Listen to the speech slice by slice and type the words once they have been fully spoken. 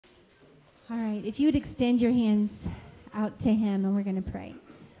All right, if you would extend your hands out to him, and we're going to pray.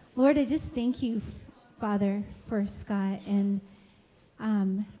 Lord, I just thank you, Father, for Scott, and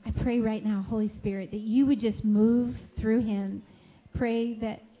I pray right now, Holy Spirit, that you would just move through him. Pray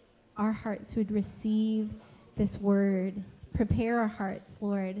that our hearts would receive this word. Prepare our hearts,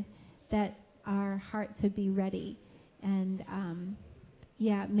 Lord, that our hearts would be ready. And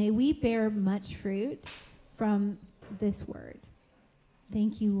may we bear much fruit from this word.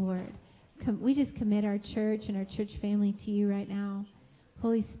 Thank you, Lord. We just commit our church and our church family to you right now.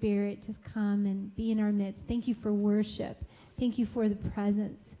 Holy Spirit, just come and be in our midst. Thank you for worship. Thank you for the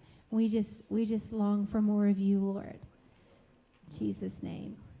presence. We just long for more of you, Lord. In Jesus'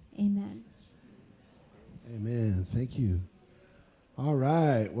 name, amen. Amen. Thank you. All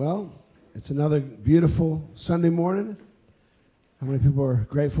right. Well, it's another beautiful Sunday morning. How many people are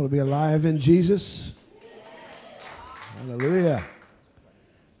grateful to be alive in Jesus? Hallelujah.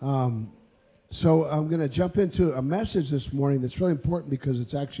 So I'm going to jump into a message this morning that's really important because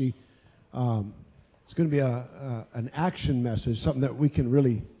it's actually it's going to be an action message, something that we can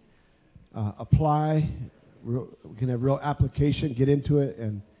really apply. We can have real application, get into it,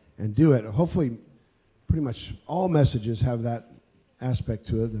 and do it. Hopefully, pretty much all messages have that aspect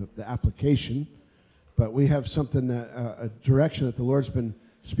to it, the application. But we have something that a direction that the Lord's been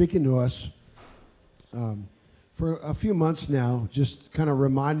speaking to us for a few months now, just kind of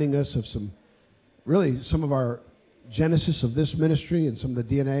reminding us of some of our genesis of this ministry and some of the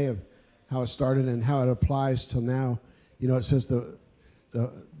DNA of how it started and how it applies till now. You know, it says the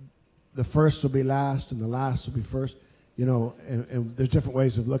first will be last and the last will be first. You know, and there's different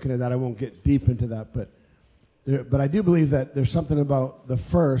ways of looking at that. I won't get deep into that, but I do believe that there's something about the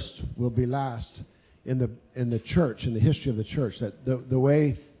first will be last in the church, in the history of the church. That the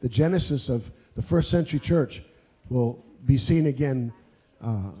way the genesis of the first century church will be seen again.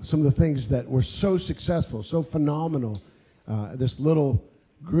 Some of the things that were so successful, so phenomenal, this little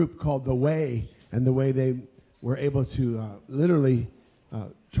group called The Way, and the way they were able to literally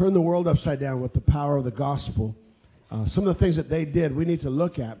turn the world upside down with the power of the gospel. Some of the things that they did, we need to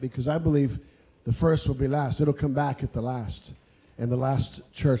look at, because I believe the first will be last. It'll come back at the last, and the last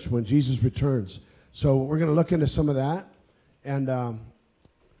church when Jesus returns. So we're going to look into some of that. And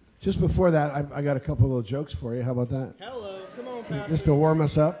just before that, I got a couple of little jokes for you. How about that? Hello. Come on, Pastor. Just to warm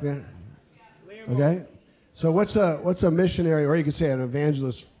us up, yeah. Okay. So what's a missionary, or you could say an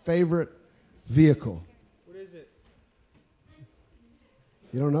evangelist's favorite vehicle? What is it?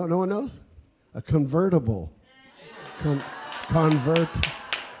 You don't know? No one knows? A convertible. Convert.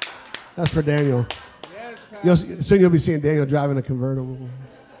 That's for Daniel. Yes, Pastor. Soon you'll be seeing Daniel driving a convertible.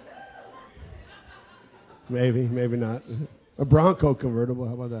 Maybe not. A Bronco convertible.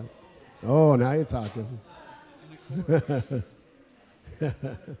 How about that? Oh, now you're talking.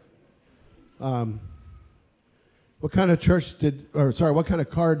 What kind of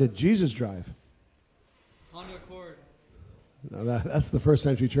car did Jesus drive? Honda Accord. No, that's the first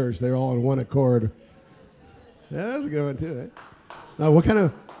century church. They're all in one accord. Yeah, that's a good one too, eh? Now, what kind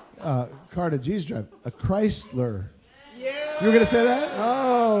of car did Jesus drive? A Chrysler. Yeah. You were going to say that?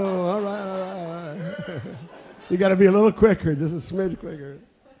 Oh, all right. You got to be a little quicker, just a smidge quicker.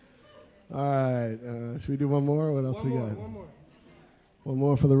 All right. Should we do one more? What else we got? One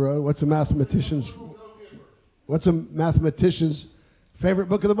more for the road. What's a mathematician's favorite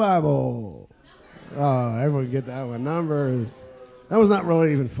book of the Bible? Oh, everyone get that one. Numbers. That was not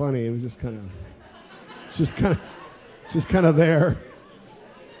really even funny. It was just kind of there.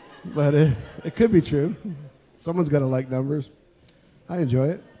 But it could be true. Someone's got to like numbers. I enjoy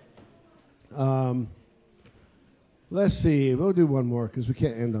it. Let's see. We'll do one more because we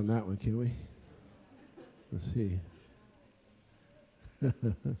can't end on that one, can we? Let's see.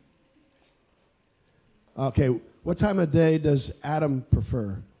 Okay. What time of day does Adam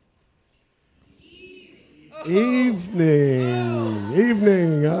prefer? Evening.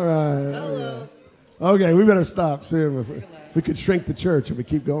 All right. Hello. Okay, we better stop soon. We could shrink the church if we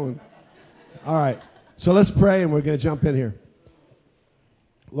keep going. All right. So let's pray, and we're going to jump in here.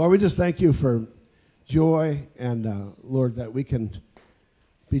 Lord, we just thank you for joy, and Lord, that we can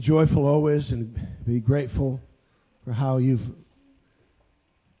be joyful always and be grateful for how you've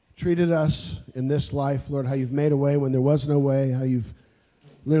treated us in this life, Lord, how you've made a way when there was no way, how you've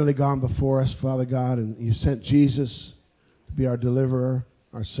literally gone before us, Father God, and you sent Jesus to be our deliverer,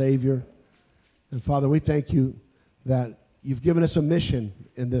 our Savior. And Father, we thank you that you've given us a mission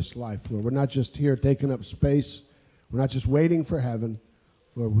in this life, Lord. We're not just here taking up space. We're not just waiting for heaven.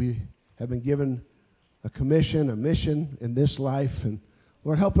 Lord, we have been given a commission, a mission in this life. And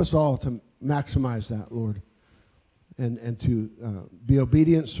Lord, help us all to maximize that, Lord. and to be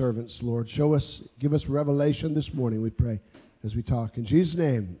obedient servants, Lord. Give us revelation this morning, we pray, as we talk. In Jesus'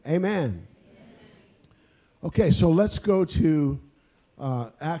 name, amen. Okay, so let's go to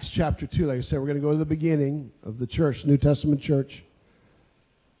Acts chapter 2. Like I said, we're going to go to the beginning of the church, New Testament church.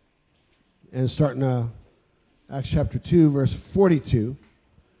 And starting Acts chapter 2, verse 42.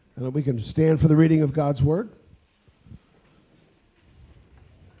 And then we can stand for the reading of God's word.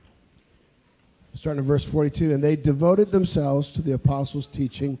 Starting in verse 42. And they devoted themselves to the apostles'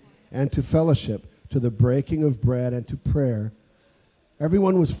 teaching and to fellowship, to the breaking of bread and to prayer.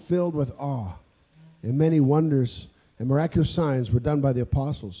 Everyone was filled with awe, and many wonders and miraculous signs were done by the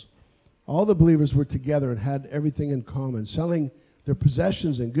apostles. All the believers were together and had everything in common, selling their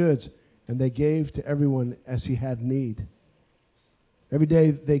possessions and goods, and they gave to everyone as he had need. Every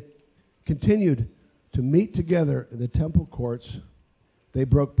day they continued to meet together in the temple courts. They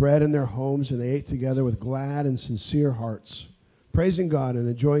broke bread in their homes, and they ate together with glad and sincere hearts, praising God and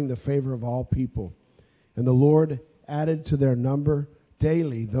enjoying the favor of all people. And the Lord added to their number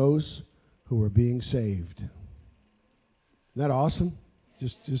daily those who were being saved. Isn't that awesome?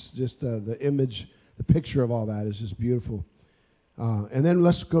 Just the image, the picture of all that is just beautiful. And then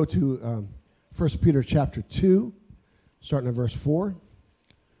let's go to 1 Peter chapter 2, starting at verse 4.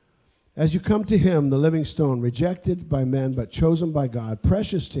 As you come to him, the living stone, rejected by men but chosen by God,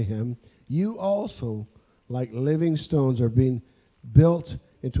 precious to him, you also, like living stones, are being built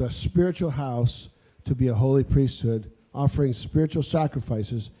into a spiritual house to be a holy priesthood, offering spiritual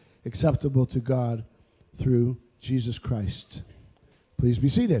sacrifices acceptable to God through Jesus Christ. Please be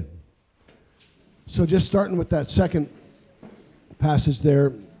seated. So just starting with that second passage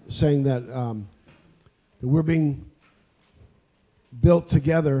there, saying that, that we're being built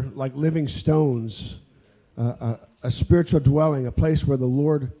together like living stones, a spiritual dwelling, a place where the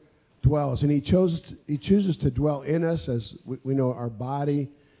Lord dwells. And he chooses to dwell in us. As we know, our body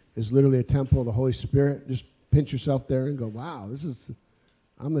is literally a temple of the Holy Spirit. Just pinch yourself there and go, wow,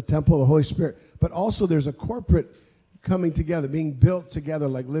 I'm the temple of the Holy Spirit. But also there's a corporate coming together, being built together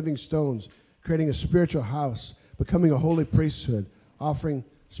like living stones, creating a spiritual house, becoming a holy priesthood, offering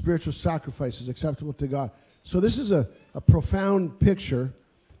spiritual sacrifices acceptable to God. So this is a profound picture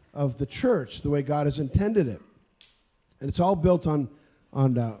of the church, the way God has intended it. And it's all built on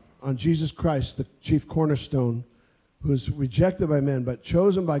Jesus Christ, the chief cornerstone, who's rejected by men but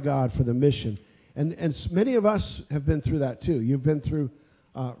chosen by God for the mission. And many of us have been through that too. You've been through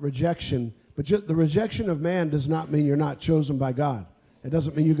rejection, but the rejection of man does not mean you're not chosen by God. It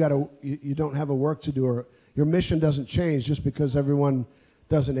doesn't mean you don't have a work to do, or your mission doesn't change just because everyone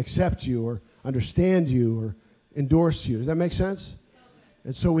doesn't accept you or understand you or endorse you. Does that make sense?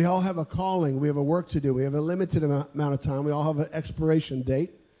 And so we all have a calling. We have a work to do. We have a limited amount of time. We all have an expiration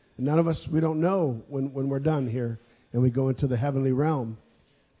date. And none of us, we don't know when we're done here and we go into the heavenly realm.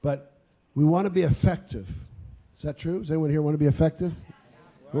 But we want to be effective. Is that true? Does anyone here want to be effective?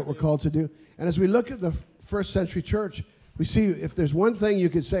 What we're called to do? And as we look at the first century church, we see if there's one thing you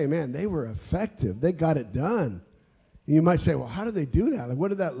could say, man, they were effective. They got it done. And you might say, well, how did they do that? Like, what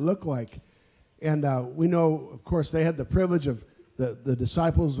did that look like? And we know, of course, they had the privilege of the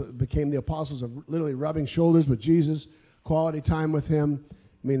disciples became the apostles of literally rubbing shoulders with Jesus, quality time with him.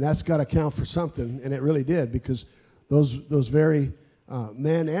 I mean, that's got to count for something, and it really did, because those very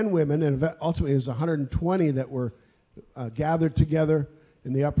men and women, and ultimately it was 120 that were gathered together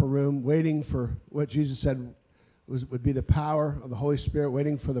in the upper room, waiting for what Jesus said would be the power of the Holy Spirit,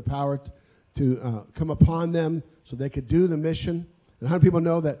 waiting for the power to come upon them so they could do the mission. And how many people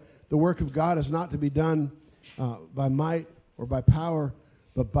know that the work of God is not to be done by might or by power,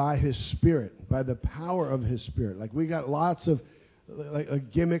 but by his Spirit, by the power of his Spirit? Like, we got lots of like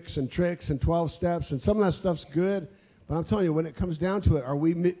gimmicks and tricks and 12 steps, and some of that stuff's good, but I'm telling you, when it comes down to it, are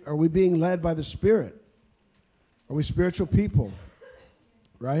we being led by the Spirit? Are we spiritual people?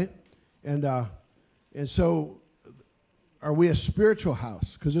 Right? And so are we a spiritual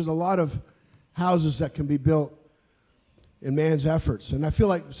house? Because there's a lot of houses that can be built in man's efforts. And I feel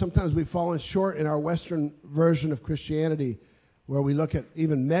like sometimes we've fallen short in our Western version of Christianity, where we look at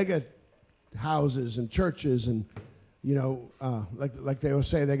even mega houses and churches, and you know, like they always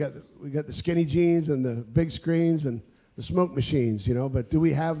say, we got the skinny jeans and the big screens and the smoke machines, you know. But do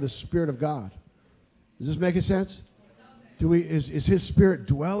we have the Spirit of God? Is this making sense? Is his Spirit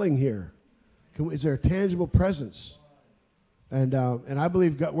dwelling here? Is there a tangible presence? And I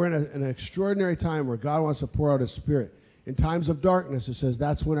believe we're in an extraordinary time where God wants to pour out his Spirit. In times of darkness, it says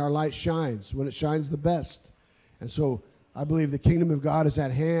that's when our light shines, when it shines the best. And so I believe the kingdom of God is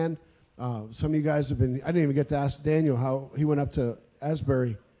at hand. Some of you guys have been, I didn't even get to ask Daniel how he went up to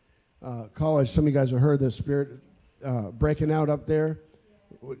Asbury College. Some of you guys have heard the Spirit breaking out up there.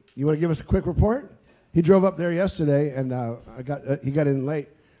 You want to give us a quick report? He drove up there yesterday, and he got in late.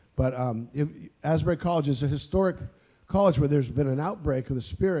 But Asbury College is a historic college where there's been an outbreak of the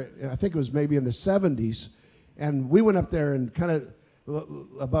Spirit. I think it was maybe in the 70s. And we went up there and kind of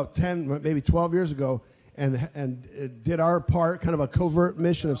about 10, maybe 12 years ago, and did our part, kind of a covert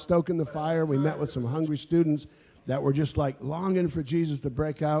mission of stoking the fire. We met with some hungry students that were just like longing for Jesus to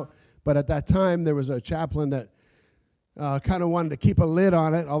break out. But at that time, there was a chaplain that kind of wanted to keep a lid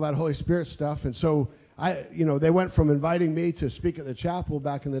on it, all that Holy Spirit stuff. And so they went from inviting me to speak at the chapel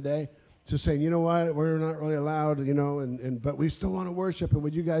back in the day to saying, you know what, we're not really allowed, but we still want to worship, and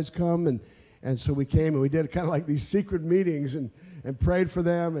would you guys come? And so we came, and we did kind of like these secret meetings and prayed for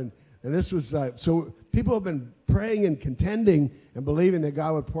them. And this was, so people have been praying and contending and believing that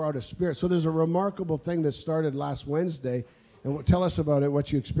God would pour out His Spirit. So there's a remarkable thing that started last Wednesday. And tell us about it,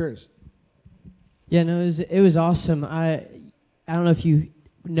 what you experienced. Yeah, no, it was awesome. I don't know if you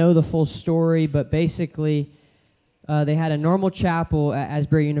know the full story, but basically they had a normal chapel at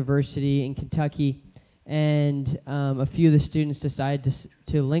Asbury University in Kentucky, and a few of the students decided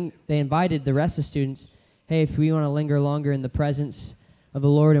they invited the rest of the students, hey, if we want to linger longer in the presence of the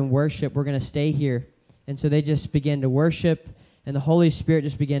Lord and worship, we're going to stay here. And so they just began to worship, and the Holy Spirit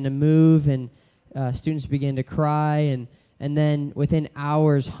just began to move, and students began to cry, and then within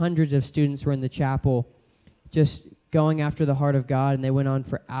hours, hundreds of students were in the chapel just going after the heart of God, and they went on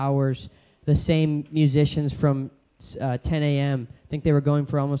for hours. The same musicians from 10 a.m., I think they were going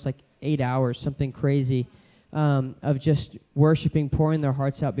for almost like 8 hours, something crazy, of just worshiping, pouring their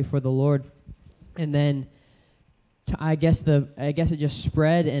hearts out before the Lord. And then I guess it just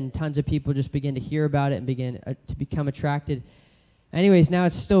spread, and tons of people just began to hear about it and began to become attracted. Anyways, now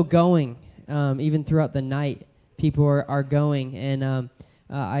it's still going, even throughout the night. People are going, and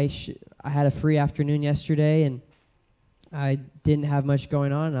I had a free afternoon yesterday, and I didn't have much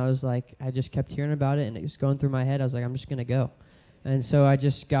going on. And I was like, I just kept hearing about it, and it was going through my head. I was like, I'm just gonna go, and so I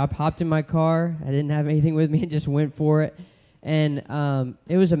just hopped in my car. I didn't have anything with me, and just went for it, and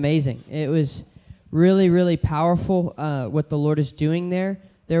it was amazing. It was really, really powerful what the Lord is doing there.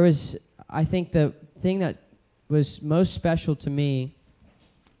 There was, I think, the thing that was most special to me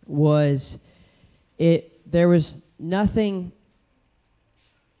was there was nothing.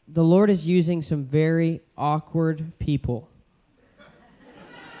 The Lord is using some very awkward people.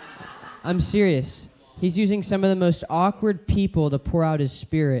 I'm serious. He's using some of the most awkward people to pour out His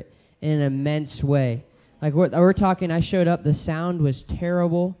Spirit in an immense way. Like we're talking, I showed up, the sound was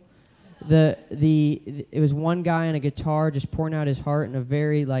terrible. It was one guy on a guitar just pouring out his heart in a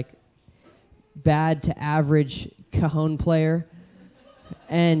very like bad to average cajon player.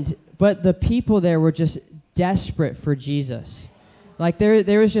 But the people there were just desperate for Jesus. Like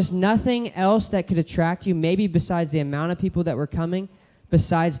there was just nothing else that could attract you, maybe besides the amount of people that were coming,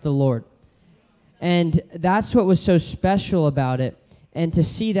 besides the Lord. And that's what was so special about it. And to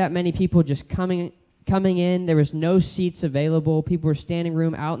see that many people just coming in, there was no seats available. People were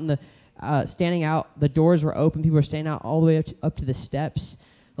standing out. The doors were open. People were standing out all the way up to the steps,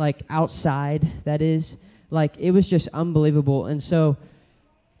 like outside. That is, like it was just unbelievable. And so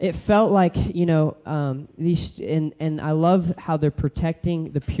it felt like, these, and I love how they're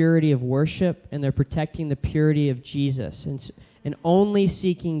protecting the purity of worship, and they're protecting the purity of Jesus, and only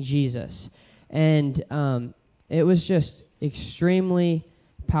seeking Jesus. And it was just extremely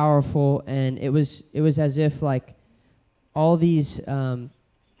powerful, and it was as if like all these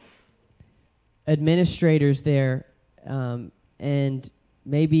administrators there, and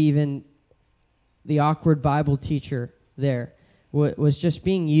maybe even the awkward Bible teacher there, was just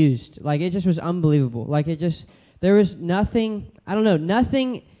being used. Like, it just was unbelievable. Like, there was nothing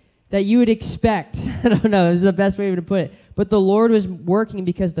that you would expect. I don't know, this is the best way to put it. But the Lord was working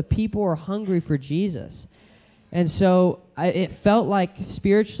because the people were hungry for Jesus. And so it felt like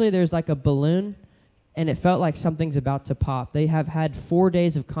spiritually there's like a balloon, and it felt like something's about to pop. They have had 4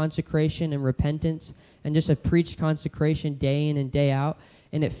 days of consecration and repentance, and just have preached consecration day in and day out.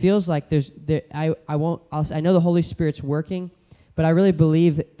 And it feels like I know the Holy Spirit's working, but I really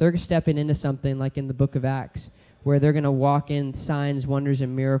believe that they're stepping into something like in the book of Acts, where they're going to walk in signs, wonders,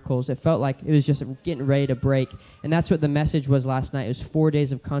 and miracles. It felt like it was just getting ready to break. And that's what the message was last night. It was 4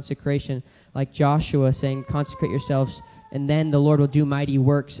 days of consecration, like Joshua saying, consecrate yourselves, and then the Lord will do mighty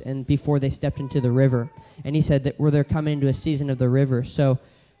works, and before they stepped into the river. And he said that they're coming into a season of the river. So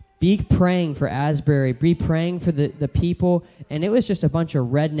be praying for Asbury. Be praying for the people. And it was just a bunch of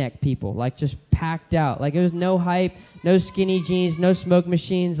redneck people, like just packed out. Like, it was no hype, no skinny jeans, no smoke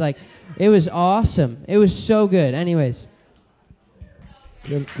machines. Like, it was awesome. It was so good. Anyways.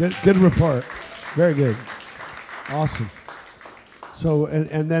 Good report. Very good. Awesome. So,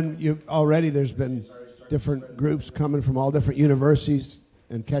 and then there's been different groups coming from all different universities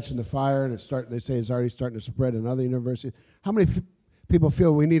and catching the fire, and they say it's already starting to spread in other universities. How many people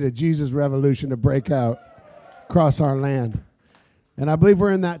feel we need a Jesus revolution to break out across our land? And I believe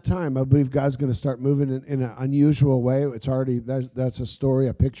we're in that time. I believe God's going to start moving in an unusual way. It's already, that's a story,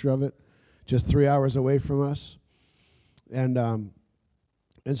 a picture of it, just 3 hours away from us. And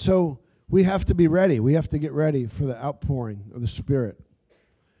so we have to be ready. We have to get ready for the outpouring of the Spirit.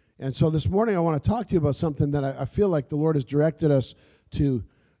 And so this morning I want to talk to you about something that I feel like the Lord has directed us to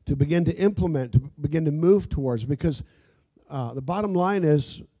begin to implement, to begin to move towards. Because the bottom line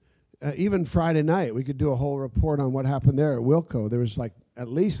is, even Friday night, we could do a whole report on what happened there at Wilco. There was like at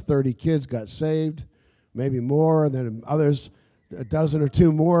least 30 kids got saved, maybe more. And then others, a dozen or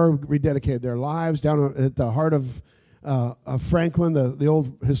two more, rededicated their lives down at the heart of Franklin, the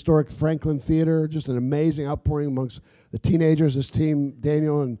old historic Franklin Theater. Just an amazing outpouring amongst the teenagers. This team,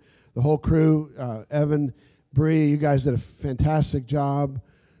 Daniel and the whole crew, Evan, Bree, you guys did a fantastic job.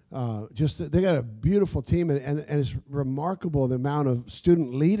 They got a beautiful team, and it's remarkable the amount of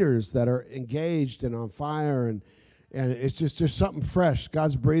student leaders that are engaged and on fire, and it's just something fresh.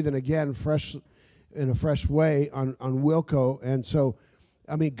 God's breathing again, fresh in a fresh way on Wilco, and so,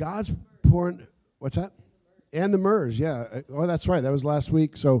 I mean, God's pouring. What's that? And the MERS, yeah. Oh, that's right. That was last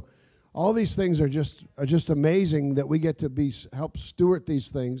week. So, all these things are just amazing that we get to help steward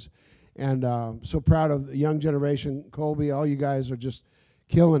these things, and so proud of the young generation. Colby, all you guys are just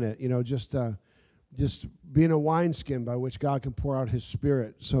killing it, just being a wineskin by which God can pour out His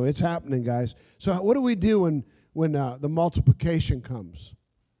Spirit. So it's happening, guys. So what do we do when the multiplication comes?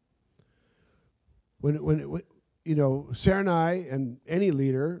 When Sarah and I and any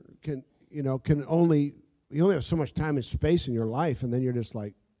leader can only, you only have so much time and space in your life, and then you're just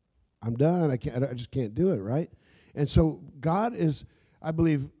like, I'm done. I just can't do it, right? And so God is, I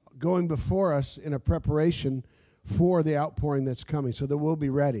believe, going before us in a preparation for the outpouring that's coming, so that we'll be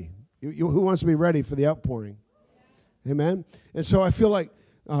ready. Who wants to be ready for the outpouring? Amen? And so I feel like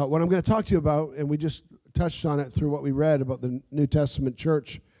what I'm going to talk to you about, and we just touched on it through what we read about the New Testament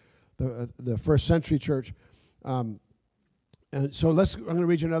church, the first century church. And so I'm going to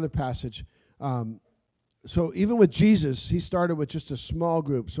read you another passage. So even with Jesus, He started with just a small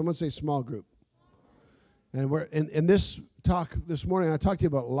group. Someone say small group. And we're in this talk this morning, I talked to you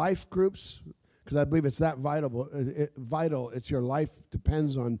about life groups, because I believe it's that vital. It's your life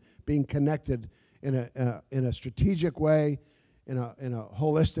depends on being connected in a strategic way, in a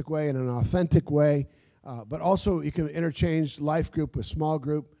holistic way, in an authentic way. But also you can interchange life group with small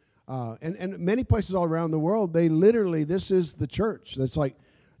group. And many places all around the world, they literally, this is the church. That's like,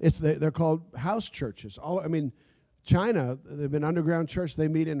 they're called house churches. China, they've been underground church. They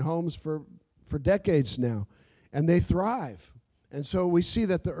meet in homes for decades now, and they thrive. And so we see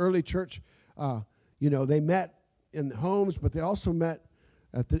that the early church, they met in homes, but they also met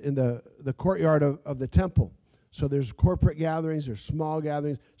in the courtyard of the temple. So there's corporate gatherings, there's small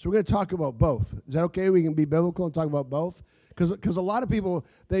gatherings. So we're going to talk about both. Is that okay? We can be biblical and talk about both? Because a lot of people,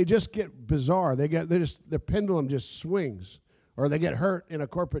 they just get bizarre. Their pendulum just swings. Or they get hurt in a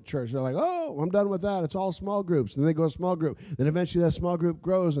corporate church. They're like, oh, I'm done with that. It's all small groups. And they go to small group. Then eventually that small group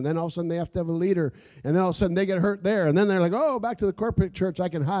grows. And then all of a sudden they have to have a leader. And then all of a sudden they get hurt there. And then they're like, oh, back to the corporate church. I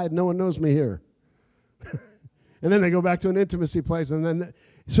can hide. No one knows me here. And then they go back to an intimacy place. And then,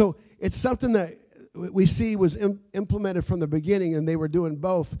 so it's something that we see was implemented from the beginning. And they were doing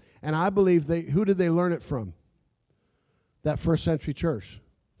both. And I believe who did they learn it from? That first century church.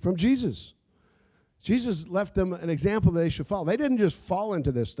 From Jesus. Jesus left them an example that they should follow. They didn't just fall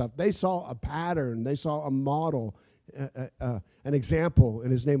into this stuff. They saw a pattern. They saw a model, an example,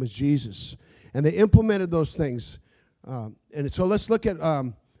 and His name was Jesus. And they implemented those things. And so let's look at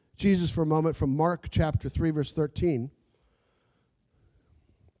Jesus for a moment from Mark chapter 3, verse 13.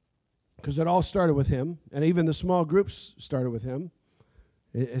 Because it all started with Him, and even the small groups started with Him.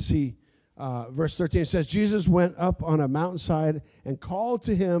 Verse 13 says, Jesus went up on a mountainside and called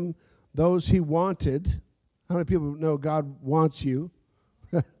to Him those He wanted. How many people know God wants you?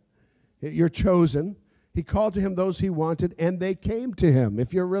 You're chosen. He called to Him those He wanted, and they came to Him.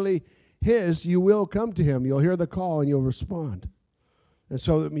 If you're really His, you will come to Him. You'll hear the call, and you'll respond. And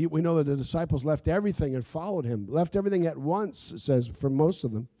so we know that the disciples left everything and followed Him. Left everything at once, it says, for most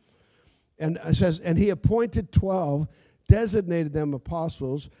of them. And it says, and He appointed 12, designated them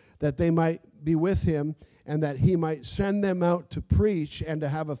apostles, that they might be with Him, and that He might send them out to preach and to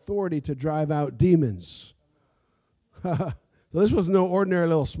have authority to drive out demons. So this was no ordinary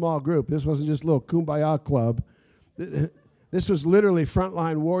little small group. This wasn't just a little kumbaya club. This was literally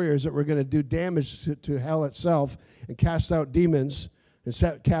frontline warriors that were going to do damage to hell itself and cast out demons and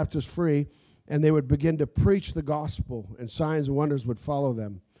set captives free. And they would begin to preach the gospel, and signs and wonders would follow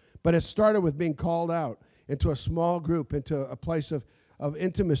them. But it started with being called out into a small group, into a place of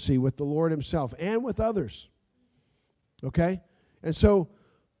intimacy with the Lord himself and with others. Okay? And so,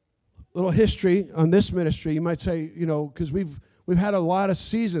 little history on this ministry, you might say, because we've had a lot of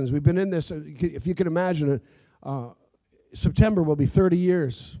seasons. We've been in this, if you can imagine it, September will be 30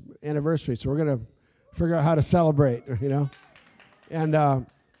 years anniversary, so we're going to figure out how to celebrate, And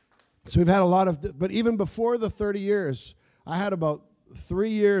so we've had a lot of, but even before the 30 years, I had about 3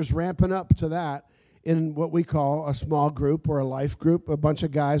 years ramping up to that in what we call a small group or a life group, a bunch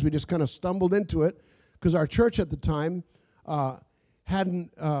of guys. We just kind of stumbled into it because our church at the time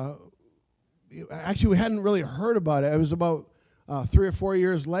hadn't, actually we hadn't really heard about it. It was about 3 or 4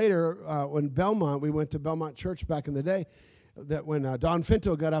 years later when Belmont, we went to Belmont Church back in the day, that when Don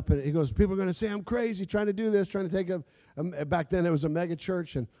Finto got up and he goes, people are going to say I'm crazy trying to do this, trying to take back then it was a mega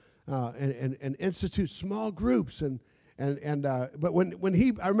church and institute small groups but when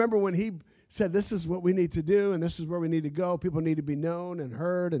he, I remember when he said this is what we need to do and this is where we need to go, people need to be known and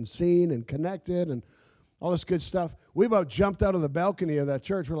heard and seen and connected and all this good stuff. We about jumped out of the balcony of that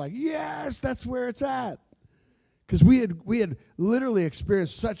church. We're like, yes, that's where it's at. Because we had literally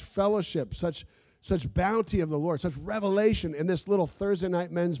experienced such fellowship, such bounty of the Lord, such revelation in this little Thursday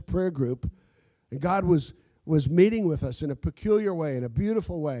night men's prayer group. And God was meeting with us in a peculiar way, in a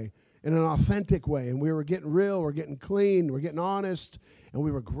beautiful way, in an authentic way. And we were getting real, we're getting clean, we're getting honest, and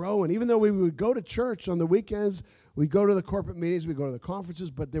we were growing. Even though we would go to church on the weekends, we'd go to the corporate meetings, we'd go to the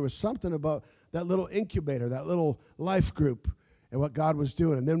conferences, but there was something about that little incubator, that little life group, and what God was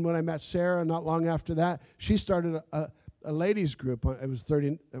doing. And then when I met Sarah, not long after that, she started a ladies group. It was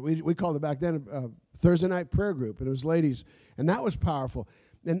 30. We called it back then Thursday night prayer group, and it was ladies, and that was powerful.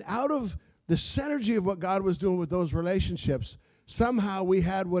 And out of the synergy of what God was doing with those relationships, somehow we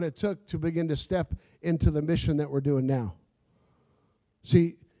had what it took to begin to step into the mission that we're doing now.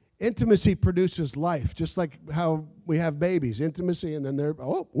 See, intimacy produces life, just like how we have babies. Intimacy, and then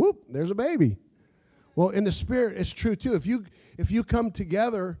there's a baby. Well, in the Spirit, it's true too. If you come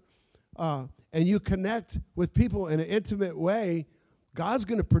together and you connect with people in an intimate way, God's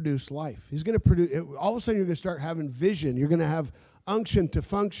going to produce life. He's going to produce. All of a sudden, you're going to start having vision. You're going to have unction to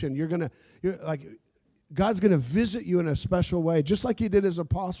function. God's going to visit you in a special way, just like He did His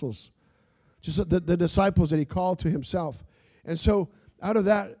apostles, just the disciples that He called to Himself. And so, out of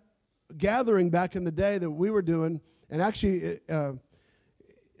that gathering back in the day that we were doing, and actually,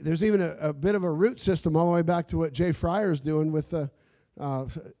 there's even a bit of a root system all the way back to what Jay Fryer's doing with the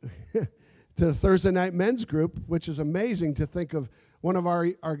to the Thursday night men's group, which is amazing to think of. One of our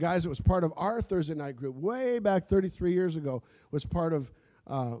guys that was part of our Thursday night group way back 33 years ago was part of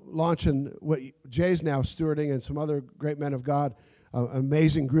launching what Jay's now stewarding and some other great men of God, an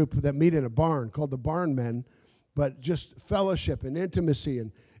amazing group that meet in a barn called the Barn Men, but just fellowship and intimacy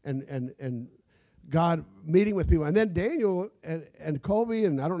and God meeting with people. And then Daniel and Colby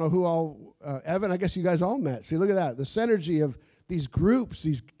and I don't know who all, Evan, I guess you guys all met. See, look at that. The synergy of these groups,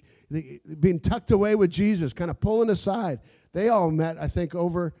 being tucked away with Jesus, kind of pulling aside. They all met, I think,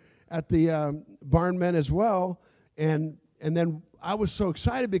 over at the Barn Men as well. And then I was so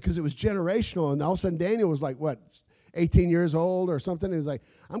excited because it was generational. And all of a sudden Daniel was like, 18 years old or something? He was like,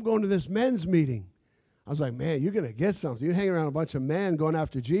 I'm going to this men's meeting. I was like, man, you're going to get something. You're hanging around a bunch of men going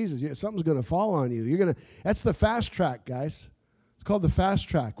after Jesus. Something's going to fall on you. That's the fast track, guys. It's called the fast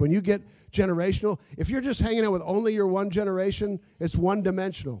track. When you get generational, if you're just hanging out with only your one generation, it's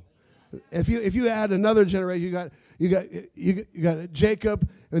one-dimensional. If you add another generation, you got Jacob,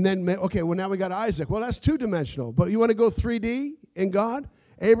 and then now we got Isaac. Well, that's two-dimensional. But you want to go 3D in God?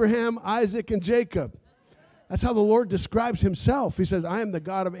 Abraham, Isaac, and Jacob. That's how the Lord describes Himself. He says, "I am the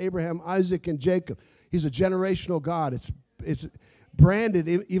God of Abraham, Isaac, and Jacob." He's a generational God. It's branded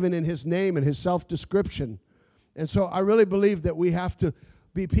even in His name and His self-description. And so I really believe that we have to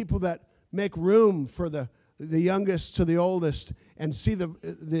be people that make room for the youngest to the oldest and see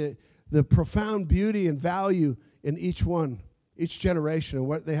the profound beauty and value in each generation and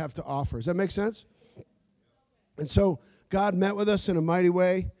what they have to offer. Does that make sense? And so God met with us in a mighty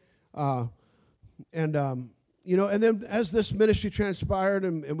way. And then as this ministry transpired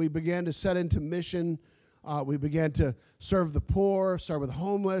and we began to set into mission, we began to serve the poor, start with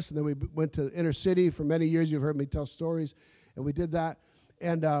homeless, and then we went to inner city for many years. You've heard me tell stories, and we did that.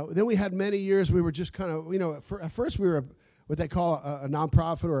 And then we had many years we were just kind of, at first we were what they call a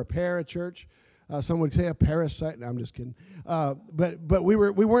nonprofit or a parachurch. Some would say a parasite. No, I'm just kidding. But we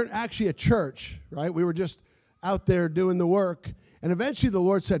weren't actually a church, right? We were just out there doing the work. And eventually the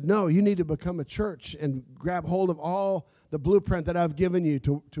Lord said, no, you need to become a church and grab hold of all the blueprint that I've given you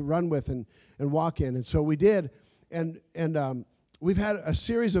to run with and walk in. And so we did. And we've had a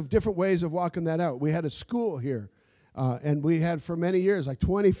series of different ways of walking that out. We had a school here. And we had for many years like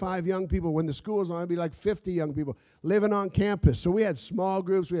 25 young people. When the school was on, it'd be like 50 young people living on campus. So we had small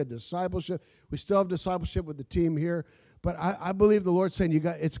groups. We had discipleship. We still have discipleship with the team here. But I believe the Lord's saying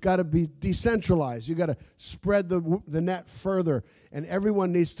it's got to be decentralized. You got to spread the net further. And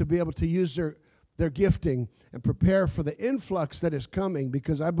everyone needs to be able to use their gifting and prepare for the influx that is coming,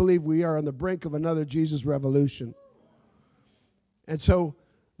 because I believe we are on the brink of another Jesus revolution. And so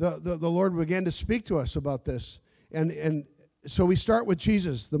the Lord began to speak to us about this. And so we start with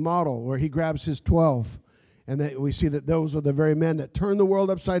Jesus, the model, where he grabs his 12. And we see that those are the very men that turned the world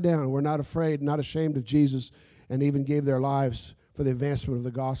upside down. We're not afraid, not ashamed of Jesus, and even gave their lives for the advancement of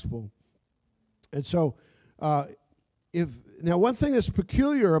the gospel. And so now one thing that's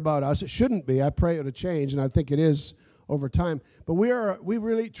peculiar about us, it shouldn't be, I pray it will change, and I think it is over time, but we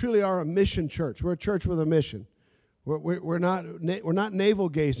really truly are a mission church. We're a church with a mission. We're not navel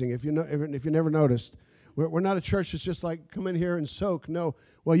gazing, if you never noticed. We're not a church that's just like, come in here and soak. No.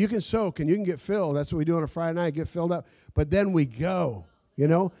 Well, you can soak and you can get filled. That's what we do on a Friday night, get filled up. But then we go,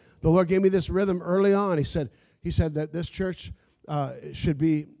 The Lord gave me this rhythm early on. He said that this church should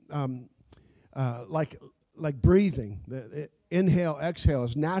be like breathing. Inhale, exhale,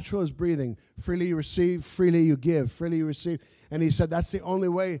 as natural as breathing. Freely you receive, freely you give, freely you receive. And he said that's the only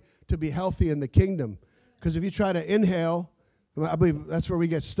way to be healthy in the kingdom. Because if you try to inhale, I believe that's where we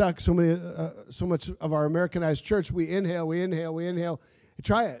get stuck. So much of our Americanized church, we inhale.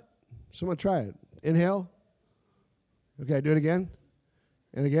 Try it. Someone try it. Inhale. Okay, do it again.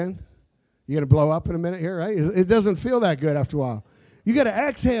 And again. You're going to blow up in a minute here, right? It doesn't feel that good after a while. You got to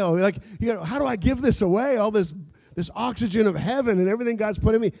exhale. How do I give this away? All this oxygen of heaven and everything God's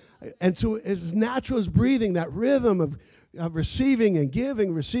put in me. And so it's as natural as breathing, that rhythm of receiving and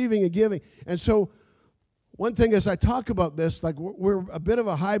giving, receiving and giving. And so one thing as I talk about this, like we're a bit of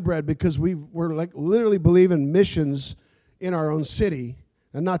a hybrid, because we're like literally believe in missions in our own city.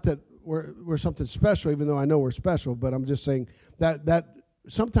 And not that we're something special, even though I know we're special, but I'm just saying that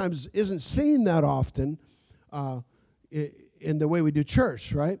sometimes isn't seen that often in the way we do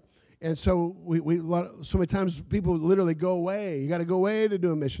church, right? And so so many times people literally go away. You got to go away to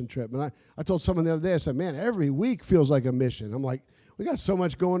do a mission trip. And I told someone the other day, I said, man, every week feels like a mission. I'm like, we got so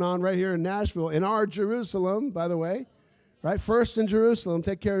much going on right here in Nashville, in our Jerusalem, by the way, right? First in Jerusalem,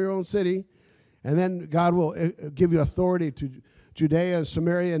 take care of your own city. And then God will give you authority to Judea and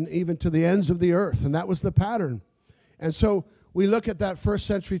Samaria and even to the ends of the earth. And that was the pattern. And so we look at that first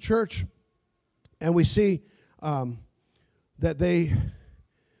century church and we see that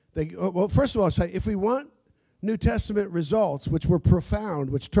well, first of all, say if we want New Testament results, which were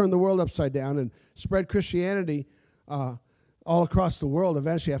profound, which turned the world upside down and spread Christianity all across the world,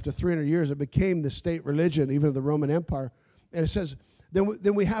 eventually after 300 years, it became the state religion, even of the Roman Empire. And it says,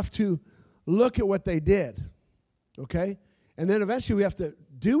 then we have to look at what they did, okay? And then eventually we have to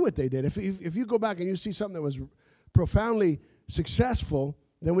do what they did. If you go back and you see something that was profoundly successful,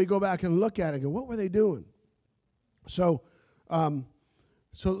 then we go back and look at it and go, what were they doing? So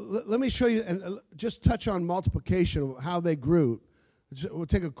let me show you and just touch on multiplication, how they grew. We'll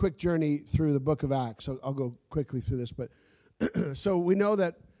take a quick journey through the book of Acts. I'll go quickly through this. But so we know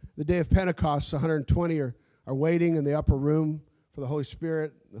that the day of Pentecost, 120 are waiting in the upper room for the Holy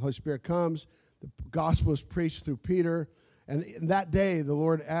Spirit. The Holy Spirit comes. The gospel is preached through Peter. And in that day, the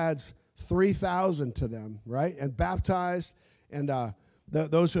Lord adds 3,000 to them, right? And baptized. And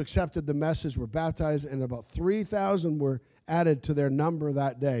those who accepted the message were baptized. And about 3,000 were added to their number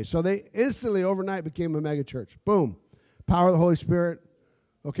that day. So they instantly, overnight, became a mega church. Boom. Power of the Holy Spirit.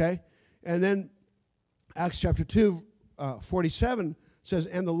 Okay? And then Acts chapter 2, 47 says,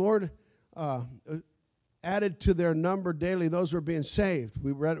 and the Lord added to their number daily those who were being saved.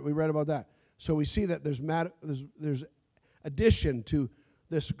 We read about that. So we see that there's addition to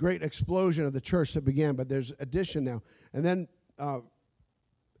this great explosion of the church that began, but there's addition now. And then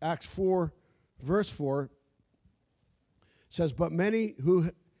Acts 4, verse 4 says, but many who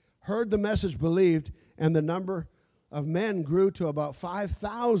heard the message believed, and the number of men grew to about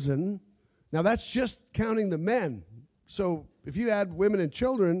 5,000. Now that's just counting the men. So if you add women and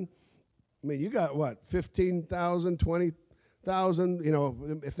children, I mean, you got what, 15,000,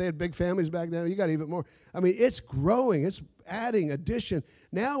 20,000, if they had big families back then, you got even more. I mean, it's growing, it's adding, addition.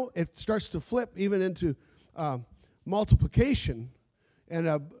 Now it starts to flip even into multiplication.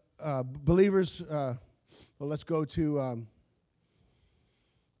 And believers, let's go to,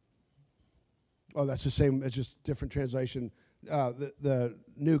 Oh, that's the same. It's just different translation. The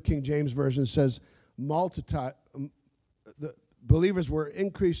New King James Version says, the believers were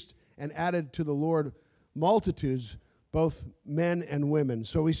increased and added to the Lord multitudes, both men and women.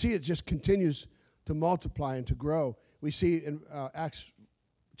 So we see it just continues to multiply and to grow. We see in Acts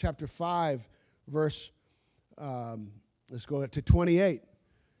chapter 5, verse, let's go to 28.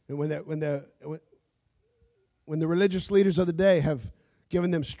 And when the religious leaders of the day have given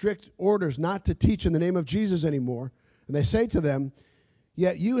them strict orders not to teach in the name of Jesus anymore, and they say to them,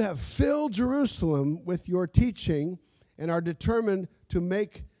 "Yet you have filled Jerusalem with your teaching and are determined to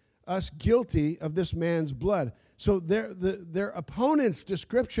make us guilty of this man's blood." So their opponent's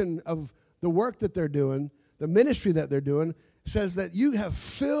description of the work that they're doing, the ministry that they're doing, says that you have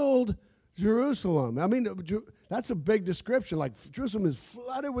filled Jerusalem. I mean, that's a big description. Like, Jerusalem is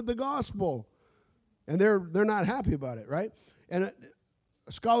flooded with the gospel, and they're not happy about it, right? And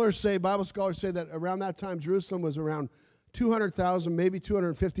Bible scholars say that around that time, Jerusalem was around 200,000, maybe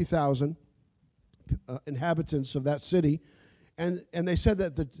 250,000 inhabitants of that city. And they said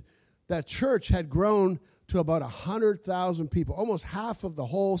that that church had grown to about 100,000 people. Almost half of the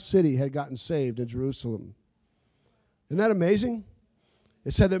whole city had gotten saved in Jerusalem. Isn't that amazing?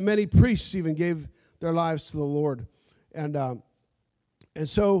 It said that many priests even gave their lives to the Lord. And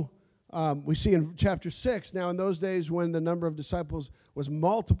so we see in chapter 6, now in those days when the number of disciples was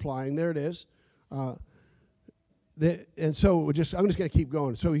multiplying, there it is. And so I'm just going to keep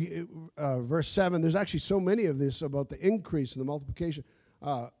going. So verse 7, there's actually so many of this about the increase and the multiplication.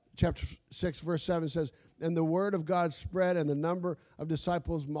 Chapter 6, verse 7 says, "And the word of God spread, and the number of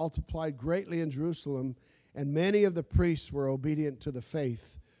disciples multiplied greatly in Jerusalem, and many of the priests were obedient to the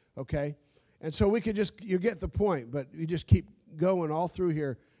faith." Okay? And so you get the point, but you just keep going all through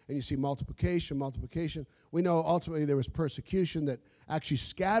here, and you see multiplication. We know ultimately there was persecution that actually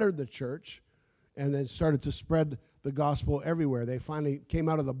scattered the church and then started to spread the gospel everywhere. They finally came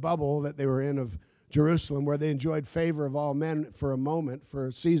out of the bubble that they were in of Jerusalem, where they enjoyed favor of all men for a moment, for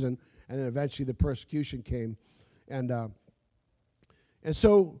a season, and then eventually the persecution came. And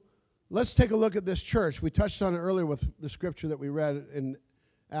so let's take a look at this church. We touched on it earlier with the scripture that we read in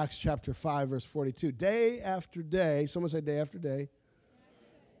Acts chapter 5, verse 42. Day after day, someone say day after day,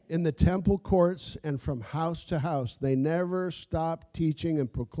 in the temple courts and from house to house, they never stopped teaching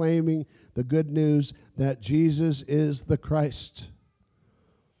and proclaiming the good news that Jesus is the Christ.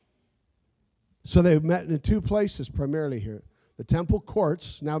 So they met in two places primarily here. The temple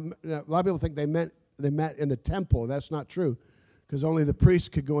courts. Now, a lot of people think they met in the temple. That's not true, because only the priests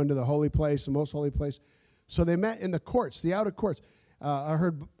could go into the holy place, the most holy place. So they met in the courts, the outer courts. I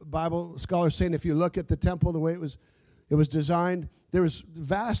heard Bible scholars saying if you look at the temple, the way it was designed, there was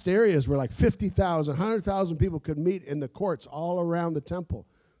vast areas where like 50,000, 100,000 people could meet in the courts all around the temple.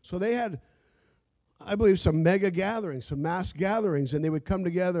 So they had, I believe, some mega gatherings, some mass gatherings, and they would come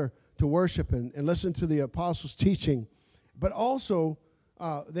together to worship and listen to the apostles' teaching. But also,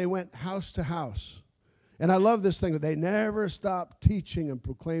 they went house to house. And I love this thing, that they never stopped teaching and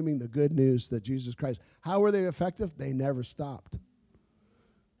proclaiming the good news that Jesus Christ. How were they effective? They never stopped.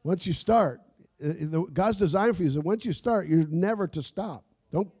 Once you start, God's design for you is that once you start, you're never to stop.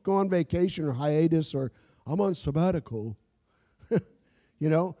 Don't go on vacation or hiatus or I'm on sabbatical. You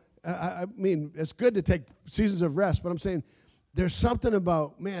know, I mean, it's good to take seasons of rest, but I'm saying there's something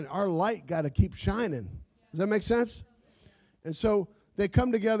about, man, our light got to keep shining. Does that make sense? And so they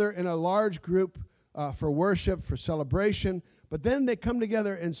come together in a large group for worship, for celebration, but then they come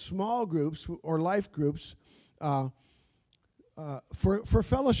together in small groups or life groups for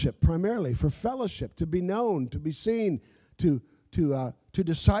fellowship, primarily for fellowship, to be known, to be seen, to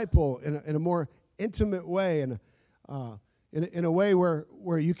disciple in a more intimate way, and in a way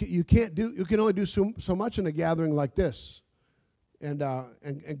where you can only do so much in a gathering like this, and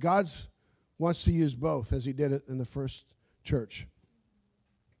God wants to use both, as He did it in the first church.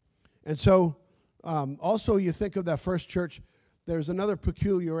 And so also you think of that first church, there's another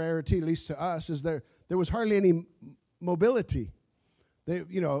peculiarity, at least to us, is there was hardly any mobility. They,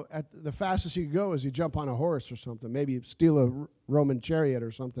 at the fastest you could go is you jump on a horse or something, maybe steal a Roman chariot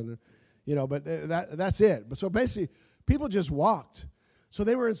or something, but that's it. But so basically, people just walked. So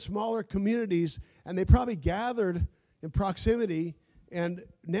they were in smaller communities, and they probably gathered in proximity. And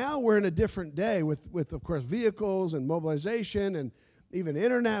now we're in a different day with of course, vehicles and mobilization and even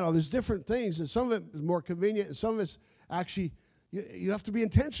internet, all these different things. And some of it is more convenient, and some of it's actually, you have to be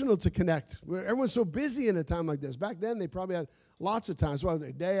intentional to connect. Everyone's so busy in a time like this. Back then, they probably had lots of times. Well,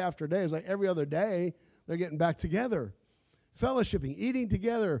 day after day, it's like every other day, they're getting back together, fellowshipping, eating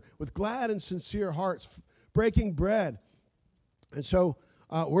together with glad and sincere hearts, breaking bread. And so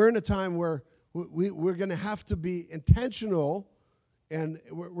we're in a time where we're going to have to be intentional, and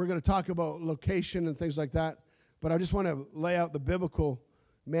we're going to talk about location and things like that. But I just want to lay out the biblical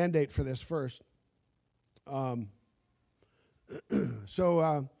mandate for this first.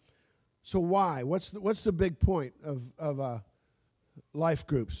 So why? What's the big point of life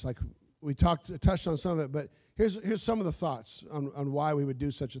groups? Like we touched on some of it, but here's some of the thoughts on why we would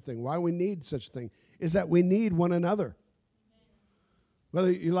do such a thing. Why we need such a thing is that we need one another.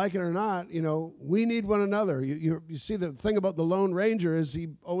 Whether you like it or not, we need one another. You see, the thing about the Lone Ranger is he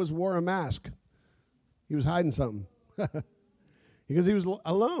always wore a mask. He was hiding something. Because he was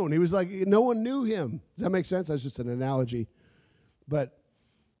alone. He was like, no one knew him. Does that make sense? That's just an analogy. But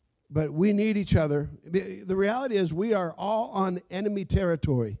we need each other. The reality is we are all on enemy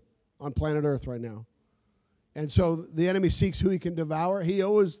territory on planet Earth right now. And so the enemy seeks who he can devour. He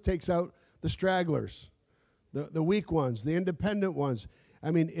always takes out the stragglers, the weak ones, the independent ones.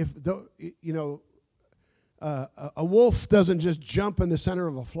 I mean, a wolf doesn't just jump in the center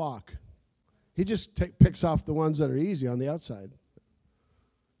of a flock. He just picks off the ones that are easy on the outside.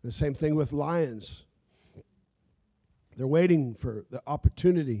 The same thing with lions. They're waiting for the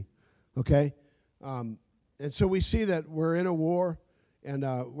opportunity, okay? And so we see that we're in a war, and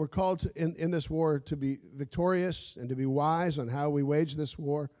we're called in this war to be victorious and to be wise on how we wage this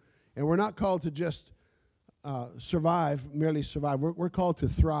war. And we're not called to just merely survive. We're called to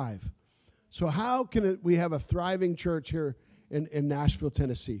thrive. So how can we have a thriving church here in Nashville,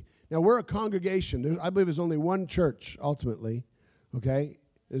 Tennessee? Now, we're a congregation. I believe there's only one church, ultimately, okay?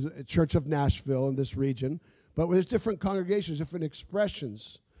 There's a Church of Nashville in this region. But there's different congregations, different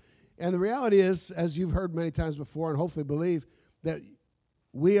expressions. And the reality is, as you've heard many times before and hopefully believe, that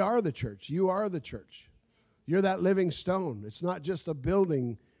we are the church. You are the church. You're that living stone. It's not just a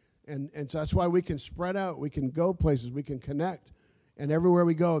building. And so that's why we can spread out. We can go places. We can connect. And everywhere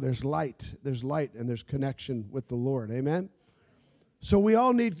we go, there's light. There's light and there's connection with the Lord. Amen? So we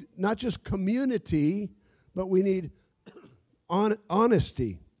all need not just community, but we need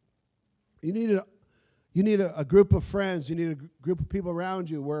honesty. You need a group of friends. You need a group of people around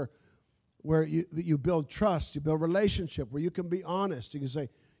you where you build trust, you build relationship, where you can be honest. You can say,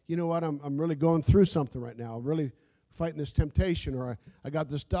 you know what, I'm really going through something right now. I'm really fighting this temptation, or I got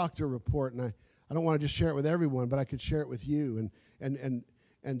this doctor report, and I don't want to just share it with everyone, but I could share it with you. And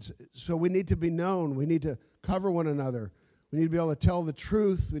so we need to be known. We need to cover one another. We need to be able to tell the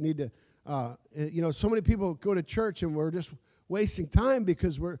truth. We need to, so many people go to church and we're just wasting time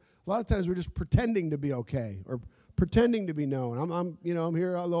because a lot of times we're just pretending to be okay or pretending to be known. I'm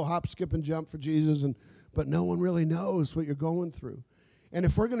here a little hop, skip, and jump for Jesus, but no one really knows what you're going through. And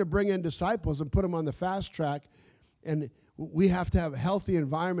if we're going to bring in disciples and put them on the fast track, and we have to have healthy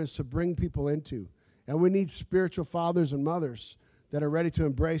environments to bring people into, and we need spiritual fathers and mothers that are ready to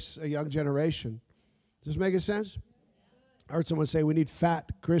embrace a young generation. Does this make sense? I heard someone say we need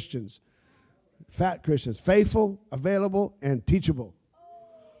fat Christians. Fat Christians, faithful, available, and teachable.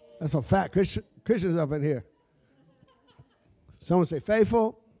 That's some fat Christians up in here. Someone say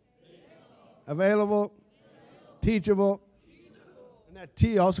faithful, available, teachable. And that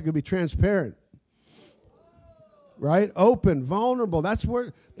T also could be transparent. Right? Open, vulnerable. That's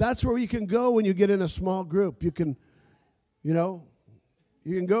where you can go when you get in a small group. You can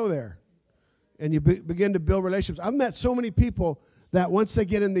go there. And you begin to build relationships. I've met so many people that once they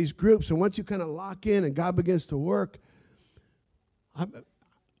get in these groups and once you kind of lock in and God begins to work,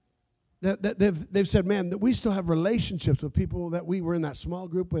 they've said, man, that we still have relationships with people that we were in that small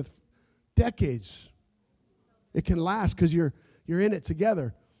group with decades. It can last because you're in it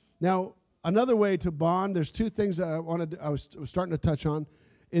together. Now, another way to bond, there's two things that I was starting to touch on,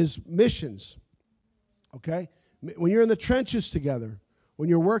 is missions. Okay? When you're in the trenches together, when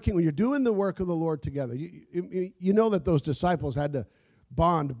you're working, when you're doing the work of the Lord together, you know that those disciples had to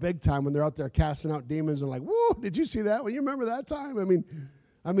bond big time when they're out there casting out demons and like, whoa, did you see that? Well, you remember that time?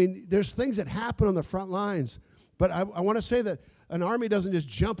 I mean, there's things that happen on the front lines. But I want to say that an army doesn't just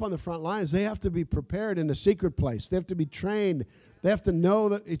jump on the front lines. They have to be prepared in a secret place. They have to be trained. They have to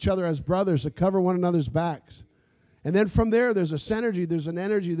know each other as brothers to cover one another's backs. And then from there, there's a synergy, there's an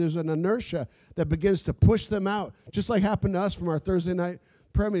energy, there's an inertia that begins to push them out. Just like happened to us from our Thursday night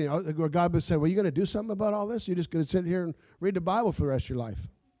prayer meeting, where God said, well, you're going to do something about all this? You're just going to sit here and read the Bible for the rest of your life.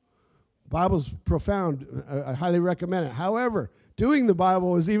 The Bible's profound. I highly recommend it. However, doing the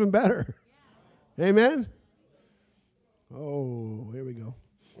Bible is even better. Yeah. Amen? Oh, here we go.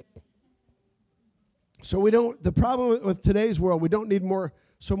 So the problem with today's world, we don't need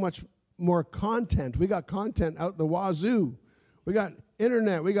so much more content. We got content out the wazoo. We got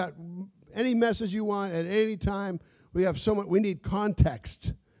internet. We got any message you want at any time. We have so much. We need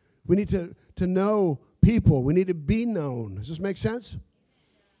context. We need to know people. We need to be known. Does this make sense?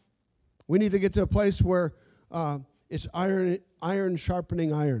 We need to get to a place where it's iron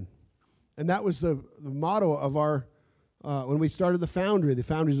sharpening iron. And that was the motto of our, when we started the foundry. The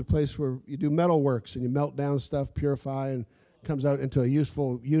foundry is a place where you do metal works and you melt down stuff, purify, and comes out into a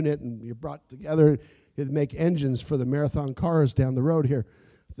useful unit, and you're brought together to make engines for the marathon cars down the road here,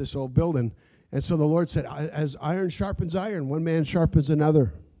 this old building. And so the Lord said, as iron sharpens iron, one man sharpens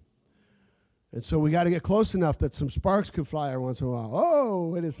another. And so we got to get close enough that some sparks could fly every once in a while. Oh,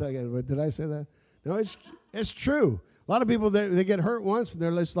 wait a second. Did I say that? No, it's true. A lot of people, they get hurt once, and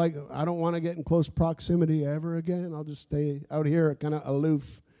they're just like, I don't want to get in close proximity ever again. I'll just stay out here, kind of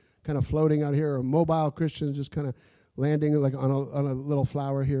aloof, kind of floating out here. Or mobile Christians just kind of landing like on a little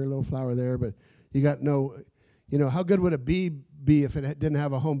flower here, a little flower there. But you got no, how good would a bee be if it didn't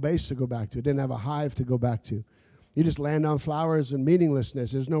have a home base to go back to? It didn't have a hive to go back to. You just land on flowers and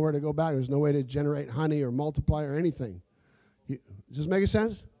meaninglessness. There's nowhere to go back. There's no way to generate honey or multiply or anything. Does this make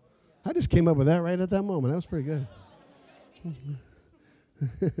sense? I just came up with that right at that moment. That was pretty good.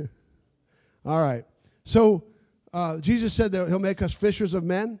 All right. So Jesus said that he'll make us fishers of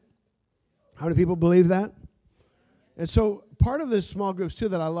men. How many people believe that? And so part of this small groups, too,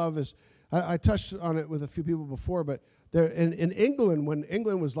 that I love is, I touched on it with a few people before, but in England, when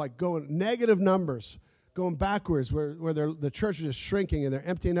England was like going negative numbers, going backwards, where the church is just shrinking and they're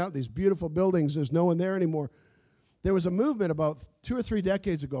emptying out these beautiful buildings, there's no one there anymore. There was a movement about 2 or 3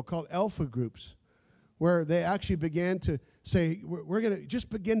 decades ago called alpha groups, where they actually began to say, we're going to just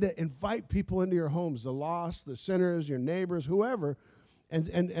begin to invite people into your homes, the lost, the sinners, your neighbors, whoever,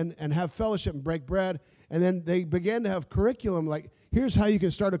 and have fellowship and break bread. And then they began to have curriculum like, here's how you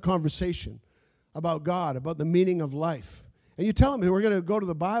can start a conversation about God, about the meaning of life. And you tell them, we're going to go to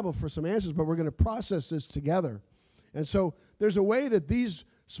the Bible for some answers, but we're going to process this together. And so there's a way that these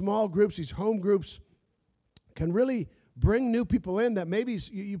small groups, these home groups, can really bring new people in that maybe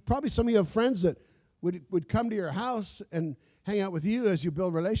you probably some of you have friends that would come to your house and hang out with you as you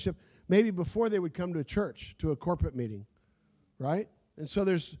build relationship, maybe before they would come to a church, to a corporate meeting, right? And so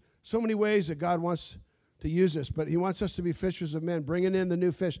there's so many ways that God wants to use this, but he wants us to be fishers of men, bringing in the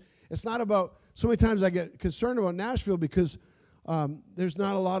new fish. It's not about, so many times I get concerned about Nashville because there's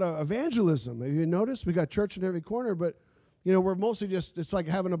not a lot of evangelism. Have you noticed? We got church in every corner, but, we're mostly just, it's like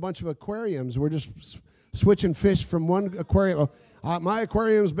having a bunch of aquariums. We're just switching fish from one aquarium. My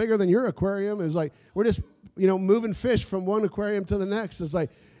aquarium is bigger than your aquarium. It's like, we're just, moving fish from one aquarium to the next. It's like,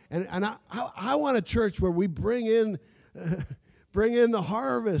 and I want a church where we bring in the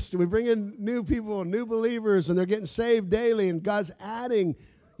harvest, and we bring in new people and new believers, and they're getting saved daily, and God's adding,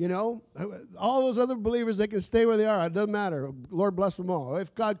 all those other believers, they can stay where they are. It doesn't matter. Lord bless them all.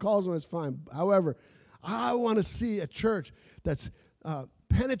 If God calls them, it's fine. However, I want to see a church that's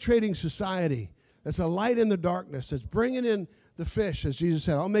penetrating society, that's a light in the darkness, that's bringing in the fish, as Jesus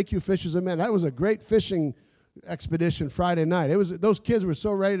said, I'll make you fishers of men. That was a great fishing expedition Friday night. Those kids were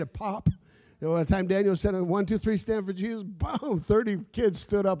so ready to pop. By the time Daniel said, 1, 2, 3, stand for Jesus, boom, 30 kids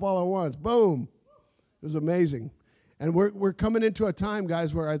stood up all at once. Boom. It was amazing. And we're coming into a time,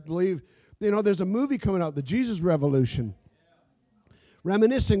 guys, where I believe, there's a movie coming out, The Jesus Revolution,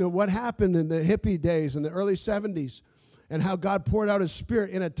 reminiscing of what happened in the hippie days in the early 70s and how God poured out his Spirit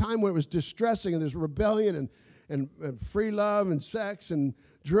in a time where it was distressing and there's rebellion and free love and sex and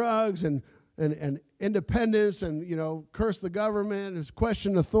drugs and independence and, curse the government,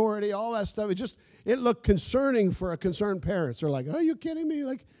 question authority, all that stuff. It looked concerning for a concerned parents. They're like, are you kidding me?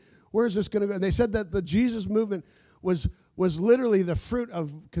 Like, where's this going to go? And they said that the Jesus movement was literally the fruit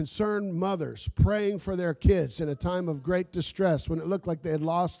of concerned mothers praying for their kids in a time of great distress when it looked like they had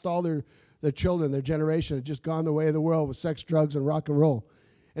lost all their children, their generation had just gone the way of the world with sex, drugs, and rock and roll.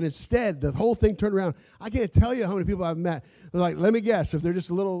 And instead, the whole thing turned around. I can't tell you how many people I've met. They're like, let me guess. If they're just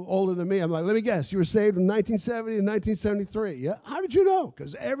a little older than me, I'm like, let me guess. You were saved in 1970 and 1973. Yeah? How did you know?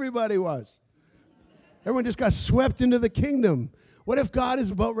 Because everybody was. Everyone just got swept into the kingdom. What if God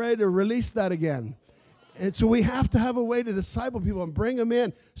is about ready to release that again? And so we have to have a way to disciple people and bring them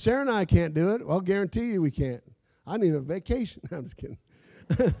in. Sarah and I can't do it. Well, I'll guarantee you we can't. I need a vacation. I'm just kidding.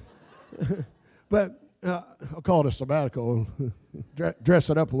 But I'll call it a sabbatical. Dress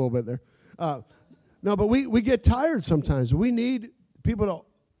it up a little bit there. No, but we get tired sometimes. We need people to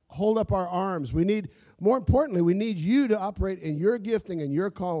hold up our arms. More importantly, we need you to operate in your gifting and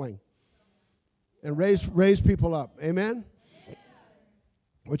your calling and raise people up. Amen?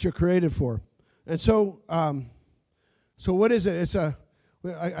 What you're created for. And so what is it?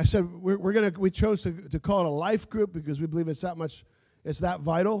 I said we chose to call it a life group because we believe it's that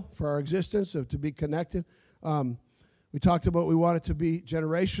vital for our existence to be connected. We talked about we want it to be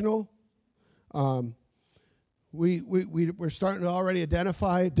generational. We're starting to already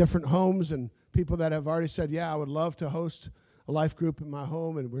identify different homes and people that have already said, yeah, I would love to host a life group in my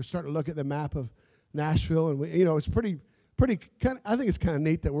home. And we're starting to look at the map of Nashville. And, it's pretty kind of, I think it's kind of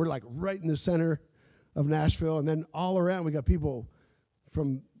neat that we're like right in the center of Nashville. And then all around, we got people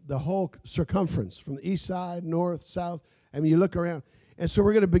from the whole circumference, from the east side, north, south. I mean, you look around. And so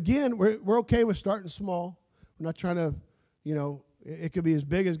we're going to begin. We're okay with starting small. We're not trying to, it could be as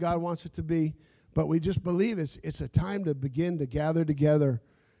big as God wants it to be. But we just believe it's a time to begin to gather together.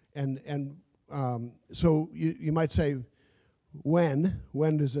 And so you might say, when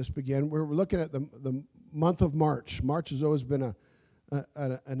does this begin? We're looking at the month of March. March has always been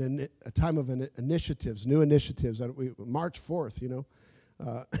a time of initiatives, new initiatives. March 4th,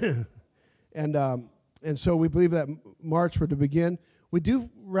 and so we believe that March we're to begin. We do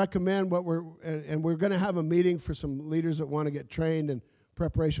recommend and we're going to have a meeting for some leaders that want to get trained in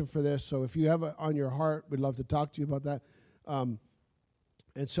preparation for this. So if you have it on your heart, we'd love to talk to you about that.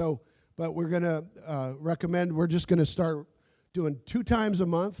 But we're going to recommend, we're just going to start doing 2 times a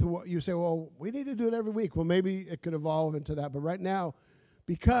month. You say, well, we need to do it every week. Well, maybe it could evolve into that. But right now,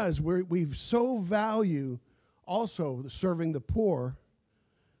 because we so value also serving the poor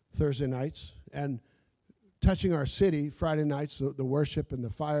Thursday nights and touching our city Friday nights, the worship and the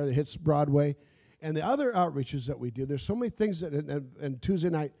fire that hits Broadway, and the other outreaches that we do. There's so many things that, and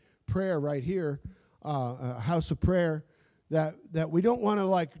Tuesday night prayer right here, house of prayer, that we don't want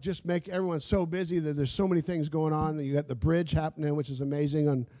to just make everyone so busy that there's so many things going on. You got the bridge happening, which is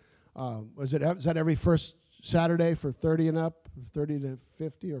amazing. Is that every first Saturday for 30 and up, 30 to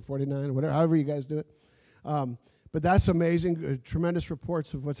 50 or 49, whatever, however you guys do it. But that's amazing. Tremendous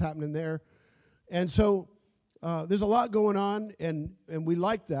reports of what's happening there, and so. There's a lot going on, and we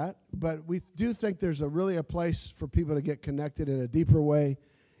like that, but we do think there's really a place for people to get connected in a deeper way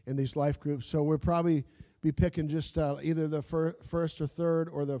in these life groups. So we'll probably be picking just either the first or third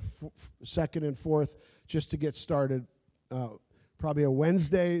or the second and fourth just to get started. Probably a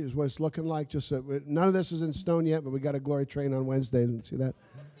Wednesday is what it's looking like. None of this is in stone yet, but we got a glory train on Wednesday. Didn't see that?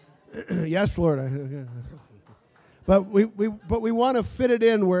 Yes, Lord. But we want to fit it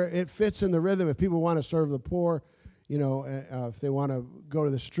in where it fits in the rhythm. If people want to serve the poor, if they want to go to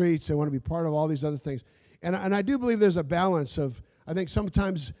the streets, they want to be part of all these other things. And I do believe there's a balance of, I think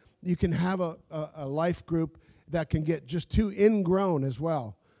sometimes you can have a life group that can get just too ingrown as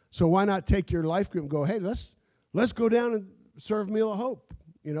well. So why not take your life group and go, hey, let's go down and serve Meal of Hope.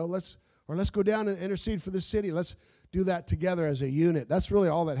 Let's go down and intercede for the city. Let's do that together as a unit. That's really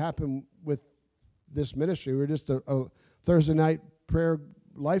all that happened with this ministry. We're just a Thursday night prayer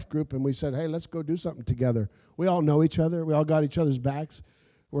life group, and we said, hey, let's go do something together. We all know each other. We all got each other's backs.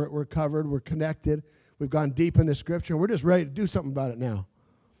 We're covered. We're connected. We've gone deep in the scripture, and we're just ready to do something about it now.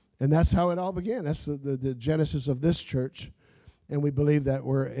 And that's how it all began. That's the genesis of this church. And we believe that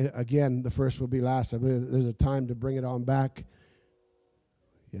again, the first will be last. I believe there's a time to bring it on back.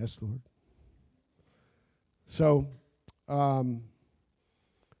 Yes, Lord. So,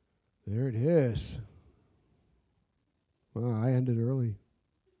 there it is. Well, I ended early.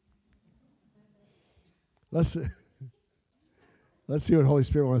 Let's see what Holy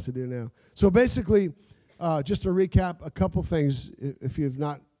Spirit wants to do now. So basically, just to recap a couple things, if you've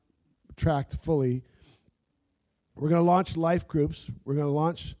not tracked fully, we're going to launch life groups. We're going to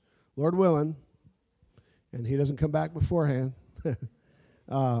launch, Lord willing, and he doesn't come back beforehand.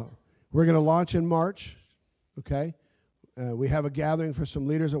 We're going to launch in March, okay? We have a gathering for some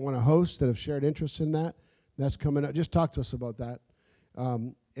leaders that want to host that have shared interest in that. That's coming up. Just talk to us about that.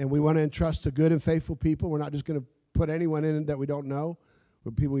 And we want to entrust to good and faithful people. We're not just going to put anyone in that we don't know.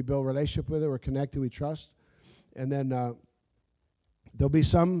 We're people we build a relationship with, we're connected, we trust. And then there'll be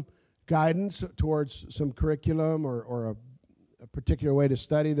some guidance towards some curriculum or a particular way to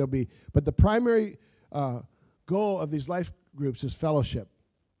study. But the primary goal of these life groups is fellowship.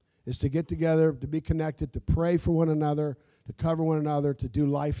 Is to get together, to be connected, to pray for one another, to cover one another, to do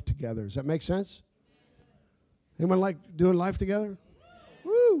life together. Does that make sense? Anyone like doing life together?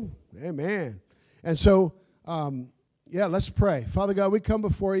 Woo! Amen. And so, let's pray. Father God, we come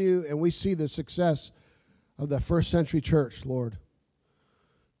before you and we see the success of the first century church, Lord.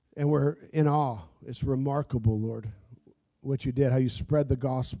 And we're in awe. It's remarkable, Lord, what you did, how you spread the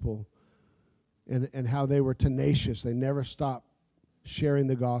gospel, and how they were tenacious. They never stopped sharing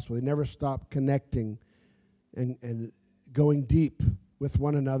the gospel. They never stopped connecting and going deep with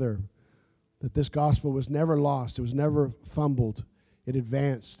one another. That this gospel was never lost. It was never fumbled. It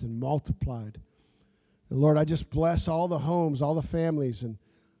advanced and multiplied. And Lord, I just bless all the homes, all the families, and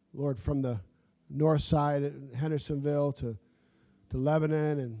Lord, from the north side in Hendersonville to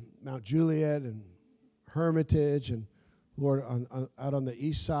Lebanon and Mount Juliet and Hermitage, and Lord, out on the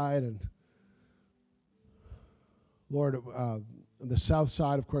east side, and Lord, on the south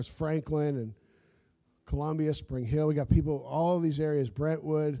side, of course, Franklin and Columbia, Spring Hill. We got people, all of these areas,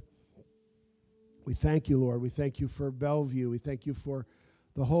 Brentwood. We thank you, Lord. We thank you for Bellevue. We thank you for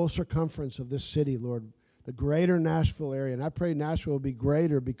the whole circumference of this city, Lord, the greater Nashville area. And I pray Nashville will be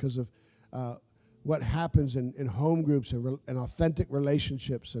greater because of what happens in home groups and authentic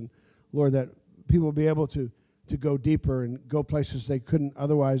relationships. And, Lord, that people will be able to go deeper and go places they couldn't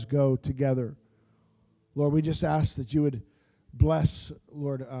otherwise go together. Lord, we just ask that you would bless,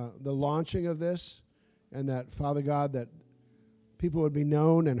 Lord, the launching of this, and that, Father God, that people would be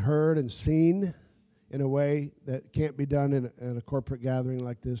known and heard and seen in a way that can't be done in a corporate gathering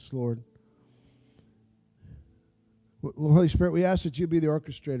like this, Lord. Holy Spirit, we ask that you be the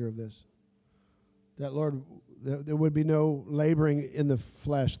orchestrator of this. That, Lord, there would be no laboring in the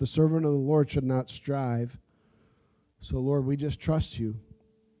flesh. The servant of the Lord should not strive. So, Lord, we just trust you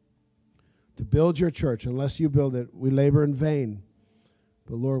to build your church. Unless you build it, we labor in vain.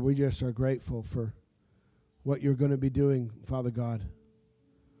 But, Lord, we just are grateful for what you're going to be doing, Father God,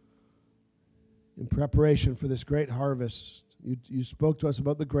 in preparation for this great harvest. You spoke to us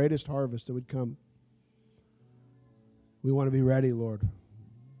about the greatest harvest that would come. We want to be ready, Lord.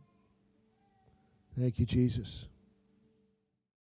 Thank you, Jesus.